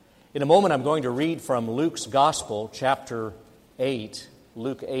In a moment, I'm going to read from Luke's Gospel, chapter 8,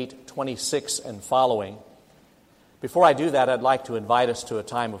 Luke 8:26 and following. Before I do that, I'd like to invite us to a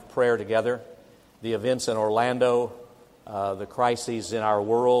time of prayer together. The events in Orlando, the crises in our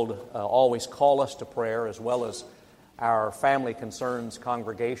world always call us to prayer, as well as our family concerns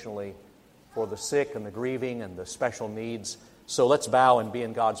congregationally for the sick and the grieving and the special needs. So let's bow and be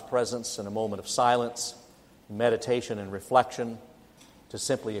in God's presence in a moment of silence, meditation, and reflection to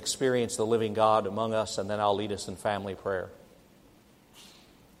simply experience the living God among us, and then I'll lead us in family prayer.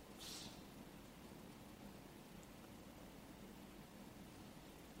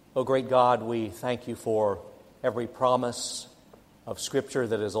 Oh, great God, we thank you for every promise of Scripture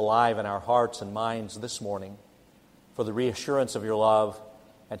that is alive in our hearts and minds this morning, for the reassurance of your love,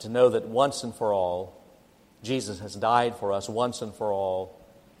 and to know that once and for all, Jesus has died for us once and for all.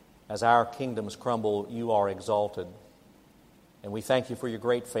 As our kingdoms crumble, you are exalted. And we thank you for your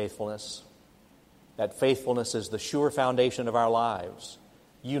great faithfulness. That faithfulness is the sure foundation of our lives.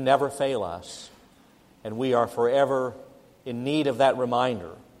 You never fail us, and we are forever in need of that reminder.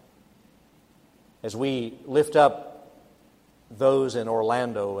 As we lift up those in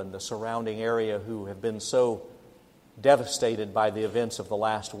Orlando and the surrounding area who have been so devastated by the events of the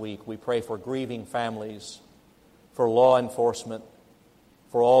last week, we pray for grieving families, for law enforcement,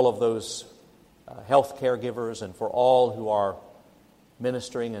 for all of those health caregivers, and for all who are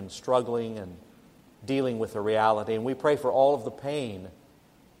ministering and struggling and dealing with the reality. And we pray for all of the pain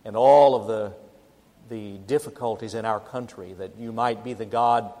and all of the difficulties in our country, that you might be the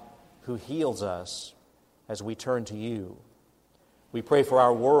God who heals us as we turn to you. We pray for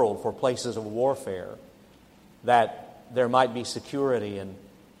our world, for places of warfare, that there might be security, and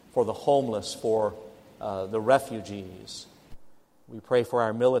for the homeless, for the refugees. We pray for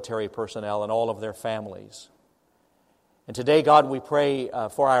our military personnel and all of their families. And today, God, we pray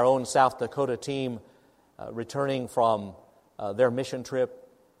for our own South Dakota team returning from their mission trip,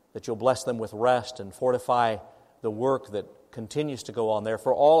 that you'll bless them with rest and fortify the work that continues to go on there,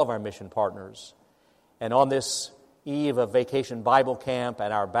 for all of our mission partners. And on this eve of Vacation Bible Camp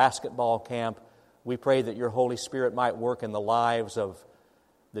and our basketball camp, we pray that your Holy Spirit might work in the lives of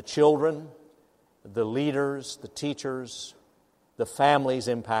the children, the leaders, the teachers, the families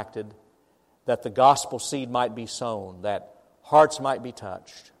impacted, that the gospel seed might be sown, that hearts might be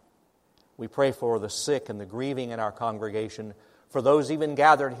touched. We pray for the sick and the grieving in our congregation, for those even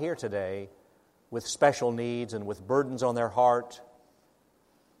gathered here today with special needs and with burdens on their heart.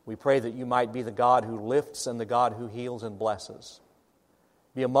 We pray that you might be the God who lifts and the God who heals and blesses.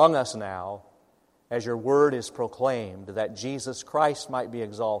 Be among us now as your word is proclaimed, that Jesus Christ might be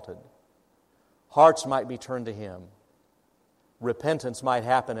exalted, hearts might be turned to him, repentance might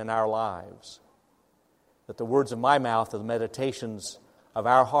happen in our lives, that the words of my mouth and the meditations of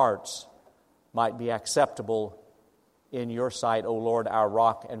our hearts might be acceptable in your sight, O Lord, our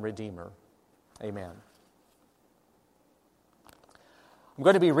rock and redeemer. Amen. I'm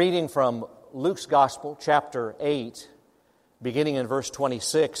going to be reading from Luke's Gospel, chapter 8, beginning in verse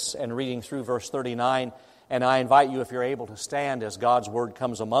 26 and reading through verse 39. And I invite you, if you're able, to stand as God's word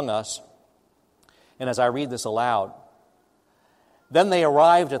comes among us. And as I read this aloud. Then they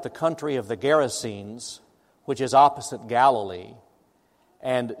arrived at the country of the Gerasenes, which is opposite Galilee.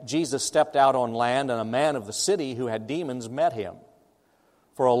 And Jesus stepped out on land, and a man of the city who had demons met him.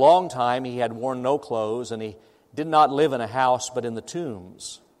 For a long time he had worn no clothes, and he did not live in a house but in the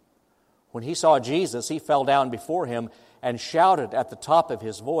tombs. When he saw Jesus, he fell down before him and shouted at the top of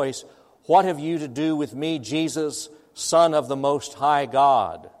his voice, "What have you to do with me, Jesus, Son of the Most High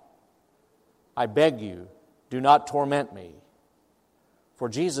God? I beg you, do not torment me." For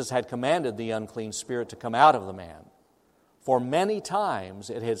Jesus had commanded the unclean spirit to come out of the man. For many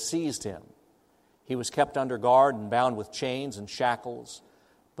times it had seized him. He was kept under guard and bound with chains and shackles,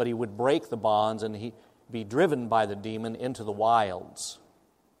 but he would break the bonds and he be driven by the demon into the wilds.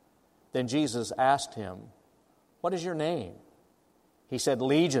 Then Jesus asked him, "What is your name?" He said,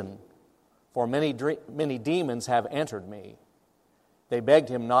 "Legion, for many demons have entered me." They begged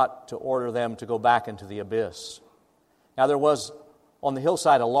him not to order them to go back into the abyss. Now there was on the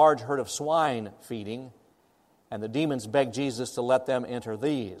hillside a large herd of swine feeding, and the demons begged Jesus to let them enter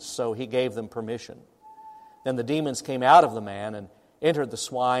these, so he gave them permission. Then the demons came out of the man and entered the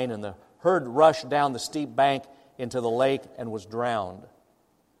swine, and the herd rushed down the steep bank into the lake and was drowned.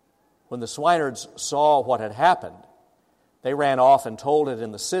 When the swineherds saw what had happened, they ran off and told it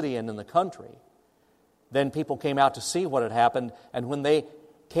in the city and in the country. Then people came out to see what had happened, and when they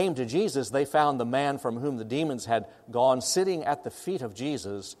came to Jesus, they found the man from whom the demons had gone sitting at the feet of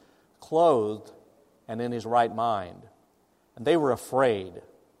Jesus, clothed and in his right mind. And they were afraid.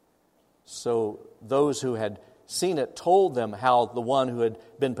 So those who had seen it told them how the one who had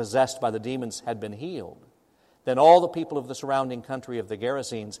been possessed by the demons had been healed. Then all the people of the surrounding country of the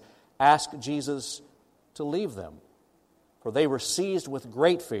Gerasenes asked Jesus to leave them, for they were seized with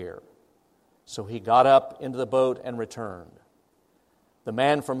great fear. So he got up into the boat and returned. The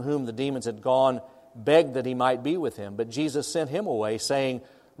man from whom the demons had gone begged that he might be with him, but Jesus sent him away, saying,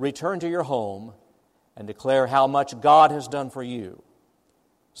 "Return to your home and declare how much God has done for you."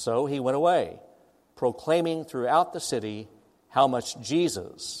 So he went away, proclaiming throughout the city how much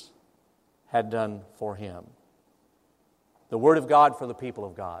Jesus had done for him. The word of God for the people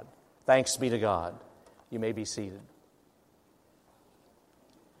of God. Thanks be to God. You may be seated.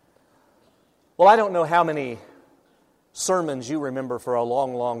 Well, I don't know how many sermons you remember for a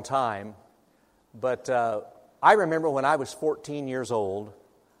long, long time, but I remember when I was 14 years old,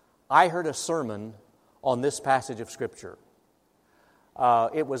 I heard a sermon on this passage of Scripture.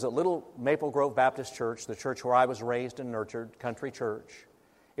 It was at Little Maple Grove Baptist Church, the church where I was raised and nurtured, country church.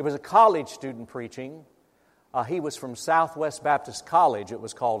 It was a college student preaching. He was from Southwest Baptist College, it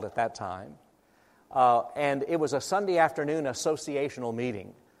was called at that time. And it was a Sunday afternoon associational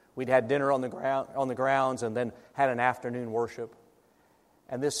meeting. We'd had dinner on the grounds and then had an afternoon worship.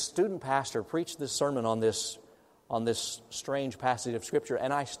 And this student pastor preached this sermon on this strange passage of Scripture,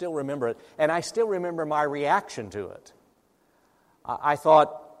 and I still remember it. And I still remember my reaction to it. I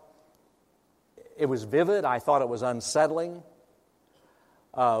thought it was vivid. I thought it was unsettling.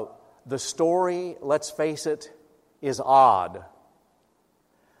 The story, let's face it, is odd.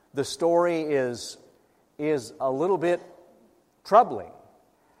 The story is a little bit troubling.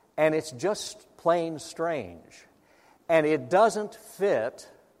 And it's just plain strange. And it doesn't fit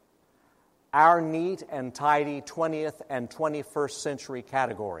our neat and tidy 20th and 21st century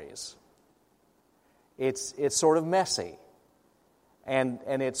categories. It's sort of messy. And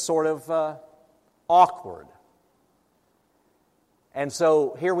it's sort of awkward. And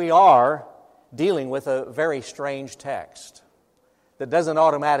so here we are dealing with a very strange text that doesn't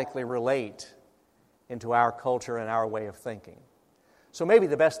automatically relate into our culture and our way of thinking. So maybe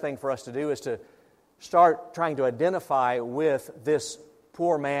the best thing for us to do is to start trying to identify with this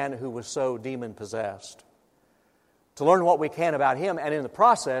poor man who was so demon-possessed, to learn what we can about him, and in the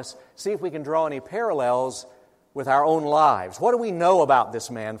process, see if we can draw any parallels with our own lives. What do we know about this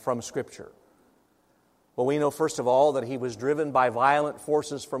man from Scripture? Well, we know, first of all, that he was driven by violent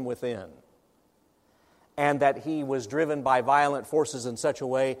forces from within, and that he was driven by violent forces in such a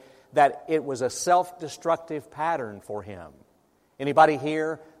way that it was a self-destructive pattern for him. Anybody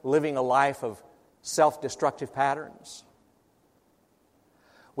here living a life of self-destructive patterns?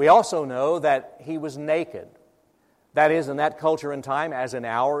 We also know that he was naked. That is, in that culture and time, as in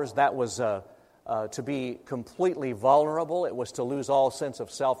ours, that was to be completely vulnerable. It was to lose all sense of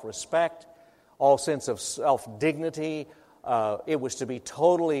self-respect, all sense of self-dignity. It was to be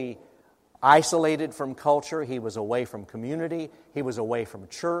totally isolated from culture. He was away from community. He was away from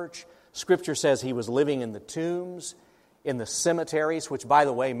church. Scripture says he was living in the tombs, in the cemeteries, which, by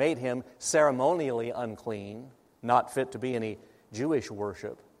the way, made him ceremonially unclean, not fit to be any Jewish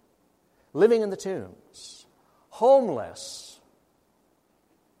worship. Living in the tombs, homeless,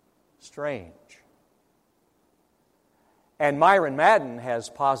 strange. And Myron Madden has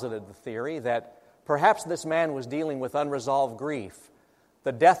posited the theory that perhaps this man was dealing with unresolved grief,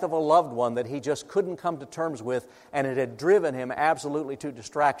 the death of a loved one that he just couldn't come to terms with, and it had driven him absolutely to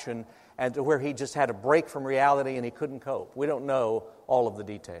distraction and to where he just had a break from reality and he couldn't cope. We don't know all of the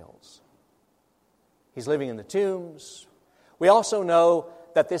details. He's living in the tombs. We also know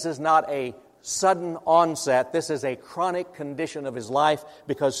that this is not a sudden onset. This is a chronic condition of his life,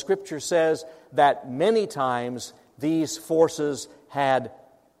 because Scripture says that many times these forces had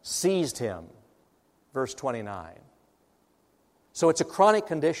seized him. Verse 29. So it's a chronic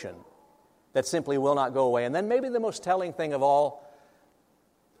condition that simply will not go away. And then maybe the most telling thing of all,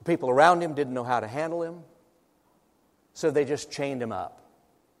 the people around him didn't know how to handle him, so they just chained him up.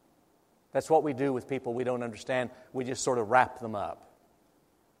 That's what we do with people we don't understand. We just sort of wrap them up.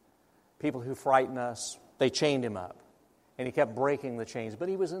 People who frighten us, they chained him up. And he kept breaking the chains. But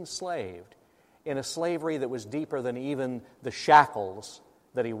he was enslaved in a slavery that was deeper than even the shackles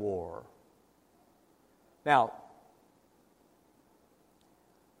that he wore. Now,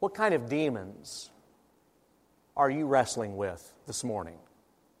 what kind of demons are you wrestling with this morning?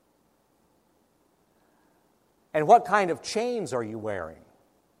 And what kind of chains are you wearing?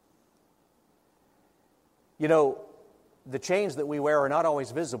 You know, the chains that we wear are not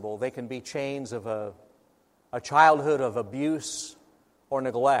always visible. They can be chains of a childhood of abuse or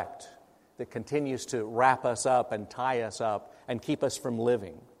neglect that continues to wrap us up and tie us up and keep us from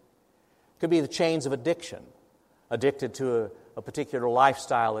living. could be the chains of addiction, addicted to a particular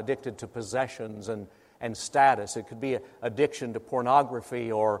lifestyle, addicted to possessions and status. It could be an addiction to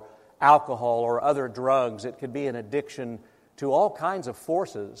pornography or alcohol or other drugs. It could be an addiction to all kinds of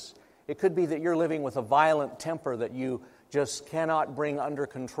forces. It could be that you're living with a violent temper that you just cannot bring under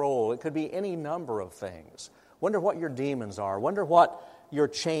control. It could be any number of things. Wonder what your demons are. Wonder what your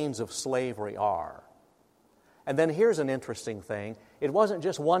chains of slavery are. And then here's an interesting thing. It wasn't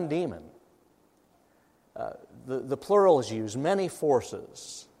just one demon. The plural is used, many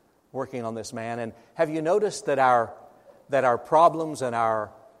forces working on this man. And have you noticed that our problems and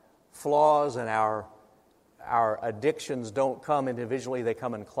our flaws and our addictions don't come individually, they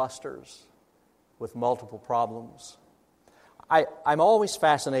come in clusters with multiple problems? I'm always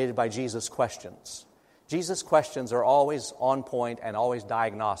fascinated by Jesus' questions. Jesus' questions are always on point and always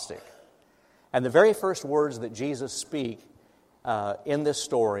diagnostic. And the very first words that Jesus speaks in this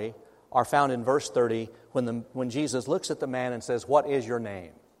story are found in verse 30 when Jesus looks at the man and says, "What is your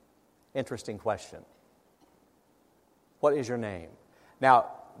name?" Interesting question. What is your name?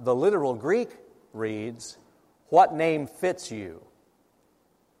 Now, the literal Greek reads, "What name fits you?"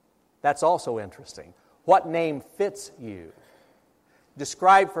 That's also interesting. What name fits you?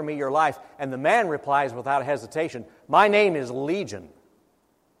 Describe for me your life. And the man replies without hesitation, "My name is Legion."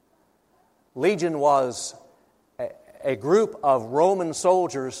 Legion was a group of Roman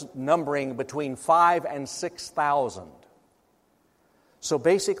soldiers numbering between 5,000 and 6,000. So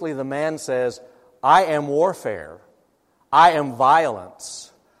basically the man says, "I am warfare. I am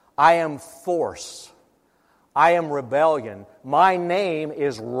violence. I am force. I am rebellion. My name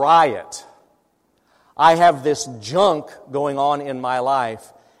is riot. I have this junk going on in my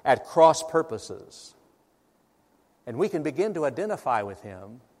life at cross purposes." And we can begin to identify with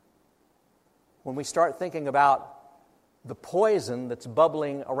him when we start thinking about the poison that's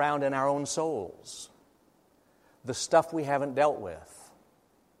bubbling around in our own souls, the stuff we haven't dealt with,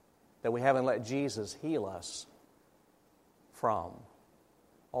 that we haven't let Jesus heal us from,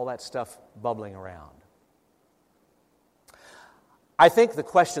 all that stuff bubbling around. I think the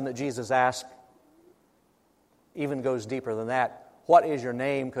question that Jesus asked even goes deeper than that. What is your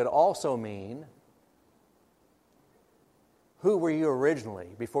name could also mean, who were you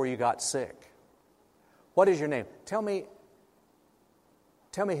originally before you got sick? What is your name? Tell me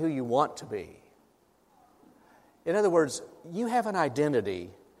who you want to be. In other words, you have an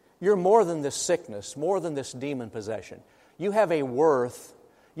identity. You're more than this sickness, more than this demon possession. You have a worth.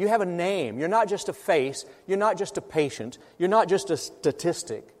 You have a name. You're not just a face. You're not just a patient. You're not just a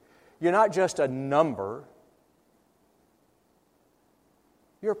statistic. You're not just a number.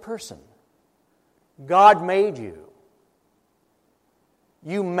 You're a person. God made you.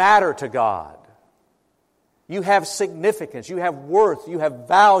 You matter to God. You have significance. You have worth. You have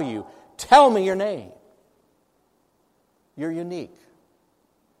value. Tell me your name. You're unique.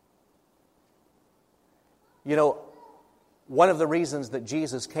 You know, one of the reasons that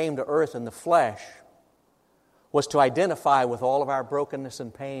Jesus came to earth in the flesh was to identify with all of our brokenness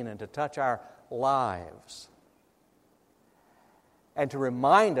and pain and to touch our lives. And to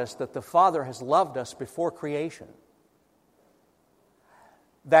remind us that the Father has loved us before creation.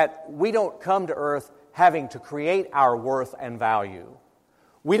 That we don't come to earth having to create our worth and value.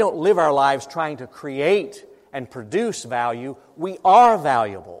 We don't live our lives trying to create and produce value. We are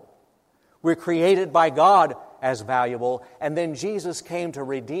valuable. We're created by God as valuable, and then Jesus came to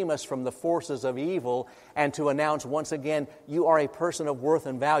redeem us from the forces of evil and to announce once again, you are a person of worth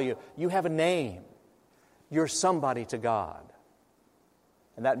and value. You have a name. You're somebody to God.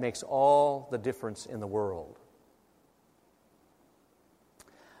 And that makes all the difference in the world.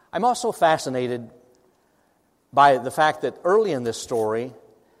 I'm also fascinated by the fact that early in this story,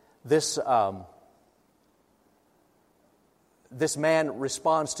 this man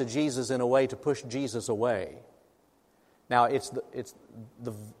responds to Jesus in a way to push Jesus away. Now, it's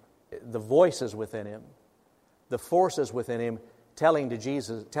the voices within him, the forces within him telling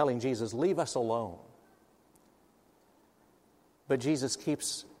Jesus, leave us alone. But Jesus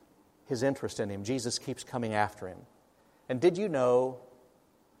keeps his interest in him. Jesus keeps coming after him. And did you know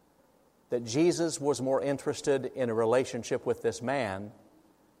that Jesus was more interested in a relationship with this man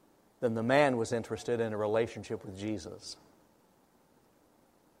than the man was interested in a relationship with Jesus?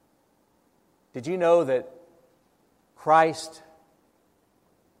 Did you know that Christ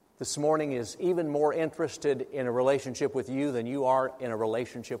this morning is even more interested in a relationship with you than you are in a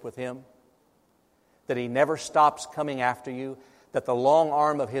relationship with Him? That He never stops coming after you? That the long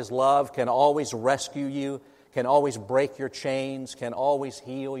arm of His love can always rescue you, can always break your chains, can always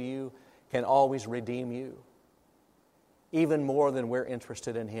heal you, can always redeem you? Even more than we're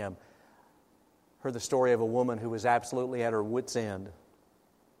interested in Him. heard the story of a woman who was absolutely at her wit's end.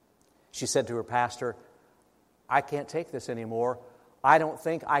 She said to her pastor, "I can't take this anymore. I don't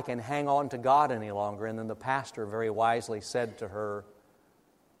think I can hang on to God any longer." And then the pastor very wisely said to her,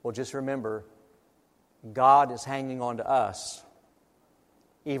 "Well, just remember, God is hanging on to us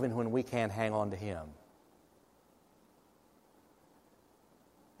even when we can't hang on to Him."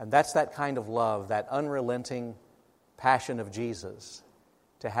 And that's that kind of love, that unrelenting passion of Jesus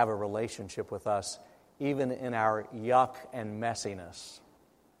to have a relationship with us, even in our yuck and messiness,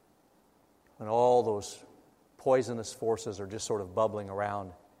 when all those poisonous forces are just sort of bubbling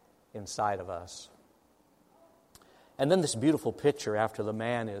around inside of us. And then this beautiful picture after the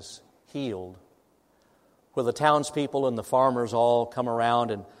man is healed, where the townspeople and the farmers all come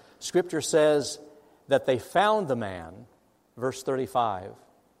around, and Scripture says that they found the man, verse 35,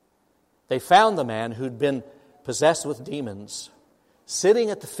 they found the man who'd been possessed with demons,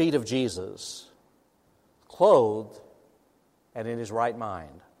 sitting at the feet of Jesus, clothed and in his right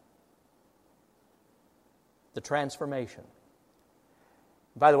mind. The transformation.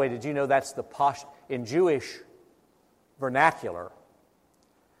 By the way, did you know that's in Jewish vernacular,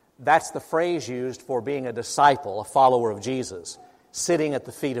 that's the phrase used for being a disciple, a follower of Jesus, sitting at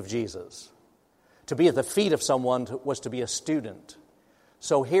the feet of Jesus. To be at the feet of someone was to be a student.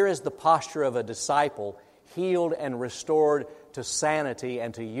 So here is the posture of a disciple, healed and restored to sanity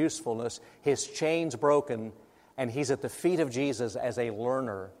and to usefulness, his chains broken, and he's at the feet of Jesus as a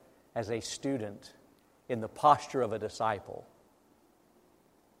learner, as a student, in the posture of a disciple.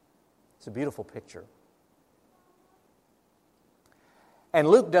 It's a beautiful picture. And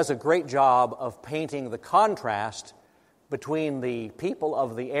Luke does a great job of painting the contrast between the people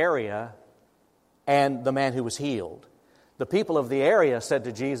of the area and the man who was healed. The people of the area said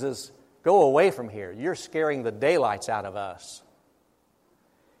to Jesus, "Go away from here. You're scaring the daylights out of us."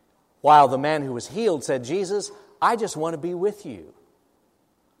 While the man who was healed said, "Jesus, I just want to be with you."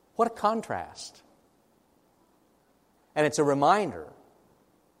 What a contrast. And it's a reminder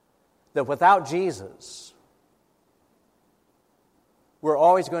that without Jesus, we're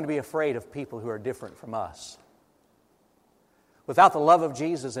always going to be afraid of people who are different from us. Without the love of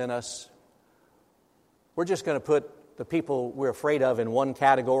Jesus in us, we're just going to put the people we're afraid of in one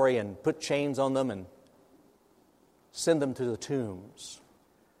category and put chains on them and send them to the tombs.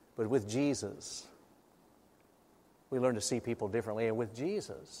 But with Jesus, we learn to see people differently. And with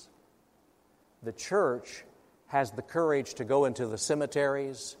Jesus, the church has the courage to go into the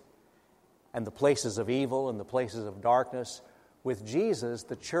cemeteries and the places of evil and the places of darkness. With Jesus,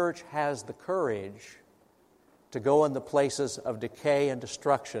 the church has the courage to go in the places of decay and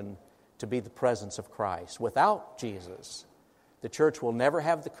destruction to be the presence of Christ. Without Jesus, the church will never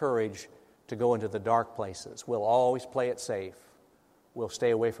have the courage to go into the dark places. We'll always play it safe. We'll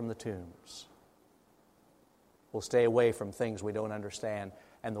stay away from the tombs. We'll stay away from things we don't understand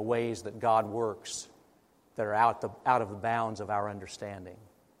and the ways that God works that are out of the bounds of our understanding.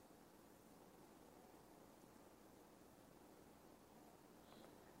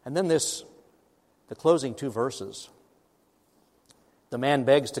 And then the closing two verses. The man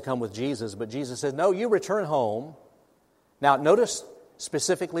begs to come with Jesus, but Jesus says, "No, you return home." Now, notice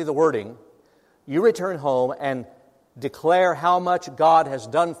specifically the wording. You return home and declare how much God has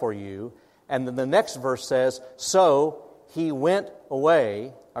done for you. And then the next verse says, so he went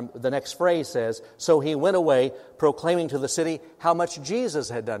away. The next phrase says, so he went away, proclaiming to the city how much Jesus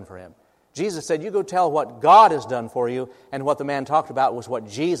had done for him. Jesus said, you go tell what God has done for you, and what the man talked about was what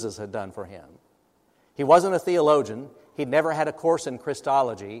Jesus had done for him. He wasn't a theologian. He'd never had a course in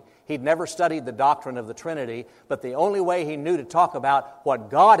Christology. He'd never studied the doctrine of the Trinity, but the only way he knew to talk about what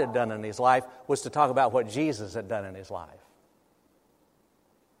God had done in his life was to talk about what Jesus had done in his life.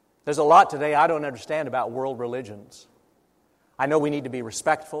 There's a lot today I don't understand about world religions. I know we need to be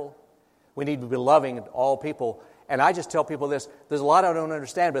respectful. We need to be loving to all people. And I just tell people this, there's a lot I don't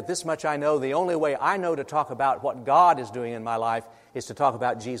understand, but this much I know. The only way I know to talk about what God is doing in my life is to talk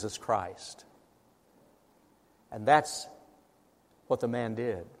about Jesus Christ. And that's what the man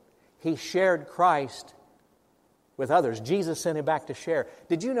did. He shared Christ with others. Jesus sent him back to share.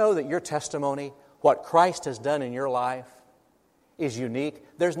 Did you know that your testimony, what Christ has done in your life, is unique?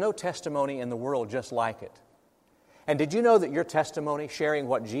 There's no testimony in the world just like it. And did you know that your testimony, sharing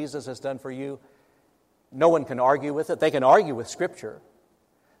what Jesus has done for you, no one can argue with it? They can argue with Scripture.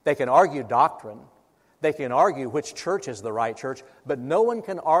 They can argue doctrine. They can argue which church is the right church, but no one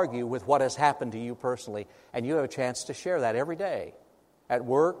can argue with what has happened to you personally. And you have a chance to share that every day, at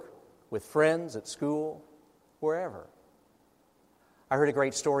work, with friends, at school, wherever. I heard a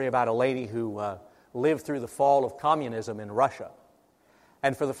great story about a lady who lived through the fall of communism in Russia.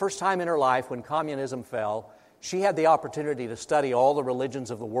 And for the first time in her life, when communism fell, she had the opportunity to study all the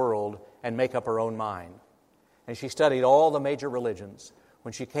religions of the world and make up her own mind. And she studied all the major religions.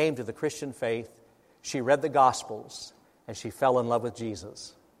 When she came to the Christian faith, she read the Gospels, and she fell in love with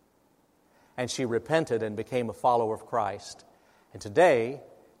Jesus. And she repented and became a follower of Christ. And today,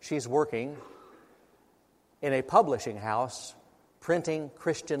 she's working in a publishing house, printing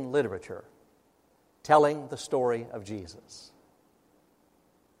Christian literature, telling the story of Jesus.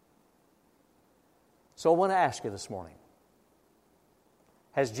 So I want to ask you this morning,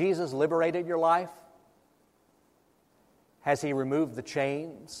 has Jesus liberated your life? Has He removed the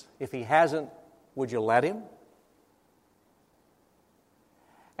chains? If He hasn't, would you let Him?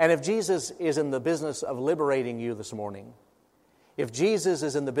 And if Jesus is in the business of liberating you this morning, if Jesus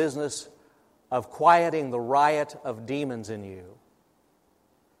is in the business of quieting the riot of demons in you,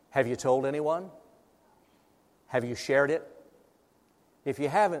 have you told anyone? Have you shared it? If you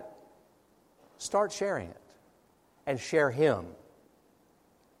haven't, start sharing it and share Him,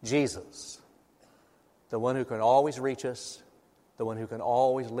 Jesus, the one who can always reach us, the one who can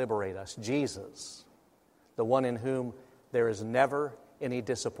always liberate us, Jesus, the one in whom there is never any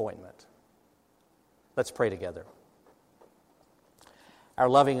disappointment. Let's pray together. Our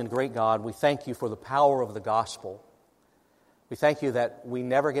loving and great God, we thank You for the power of the gospel. We thank You that we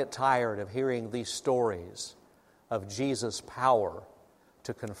never get tired of hearing these stories of Jesus' power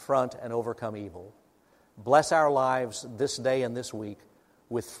to confront and overcome evil. Bless our lives this day and this week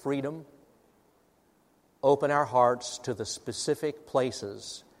with freedom. Open our hearts to the specific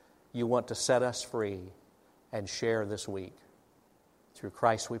places You want to set us free and share this week. Through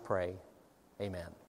Christ we pray. Amen.